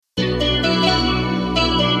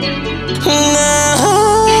Like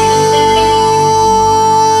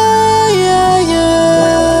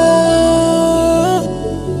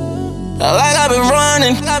I've been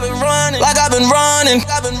running, like I've been running,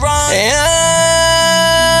 yeah.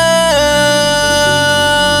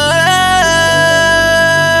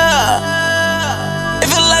 It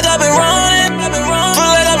feel like I've been running,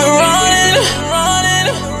 feel like I've been running.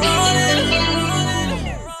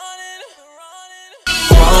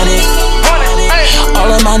 All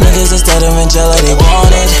of my niggas instead of Angela, they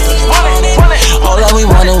want it. All that we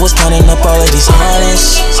wanted was counting up all of these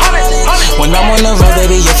hundreds. When I'm on the road,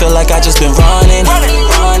 baby, you feel like I just been running.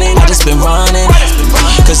 I just been running,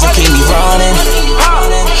 cause it keep me running.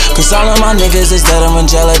 Cause all of my niggas is dead,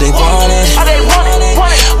 Angela, they want it.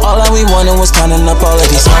 All that we wanted was counting up all of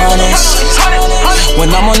these hundreds. When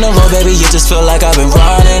I'm on the road, baby, you just feel like I've been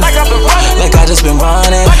running. Like I just been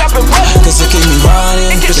running, cause it keep me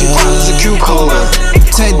running. Bitch, you as a cucumber.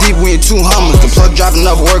 10 deep, we in 2 Hummers. The plug driving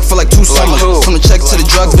up work for like 2 summers. From the check to the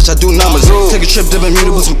drugs, bitch, I do numbers. Take a trip, dipping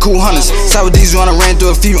mutable with some cool hunters. Sour diesel on, I ran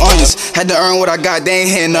through a few onions. Had to earn what I got, they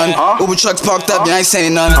ain't hitting none. Uber trucks parked up, and I ain't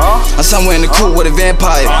saying none. I'm somewhere in the coupe with a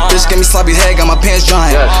vampire. Bitch gave me sloppy head, got my pants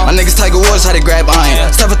drying. My niggas Tiger Woods, how they grab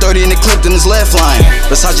iron. Stuff a 30 in the clip, then it's left line.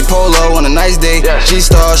 Versace Polo on a nice day.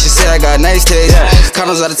 G-Star, she said I got a nice taste.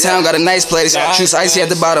 Condos out of town, got a nice place. Shoes icy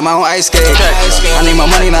at the bottom, I don't ice skate. I need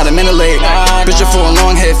my money, not a minute late. Picture for a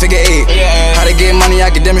long head, figure 8. How to get money, I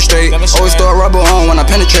can demonstrate. Always throw a rubber on when I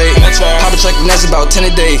penetrate. Pop a check, and that's about 10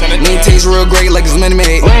 a day. Need taste real great like it's minute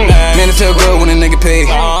made. Man, it feel good when a nigga pay.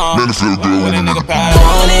 Man, it feel good when a nigga pay.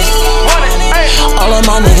 All of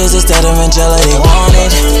my niggas is dead, Angela, they want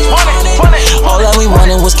it. All that we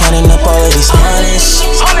wanted was counting up all of these hundreds.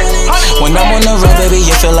 When I'm on the road, baby,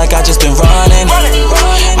 you feel like I just been running.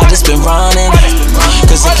 I just been running,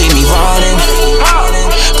 cause it keep me running.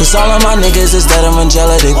 Cause all of my niggas is dead,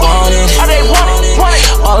 Angela, they want it.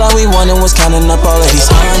 All that we wanted was counting up all of these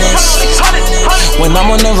hundreds. When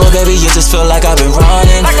I'm on the road, baby, you just feel like I've been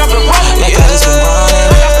running. Like I just been running,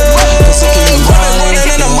 cause it keep me running.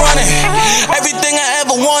 And I'm running, everything I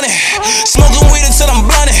ever wanted. Smoking weed until I'm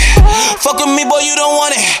blunted. Fuck with me, boy, you don't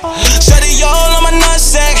want it. Shut it all on my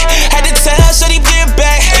nutsack. Had to tell Shorty get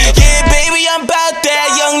back. Yeah, baby, I'm about that.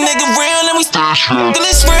 Young nigga real and we till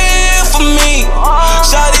it's real for me.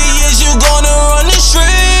 Shawty, is you gonna run the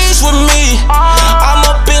streets with me? I'm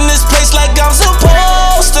up in this place like I'm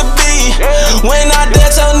supposed to be. When I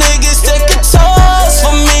dance, tell niggas take a toast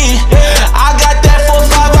for me. I got that 4-5,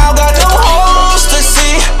 I got no hoes to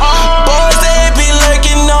see. Boys, they be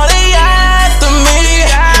lurking, all they after me.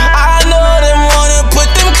 I know them wanna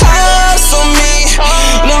put them cuffs on me.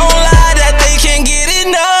 No lie that they can't get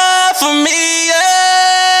enough of me.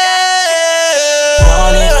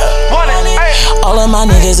 All of my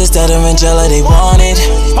niggas is dead, Angela, they want it.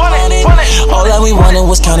 All that we wanted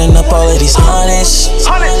was counting up all of these hundreds.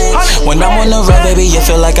 When I'm on the road, baby, you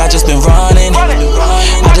feel like I just been running.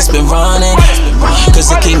 I just been running,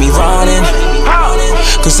 cause it keep me running.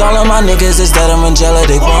 Cause all of my niggas is dead, Angela,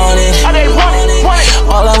 they want it.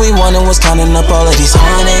 All that we wanted was counting up all of these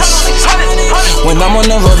hundreds. When I'm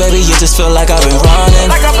on the road, baby, you just feel like I've been running.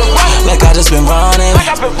 Like I just been running,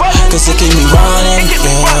 cause it keep me running,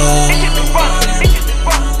 yeah.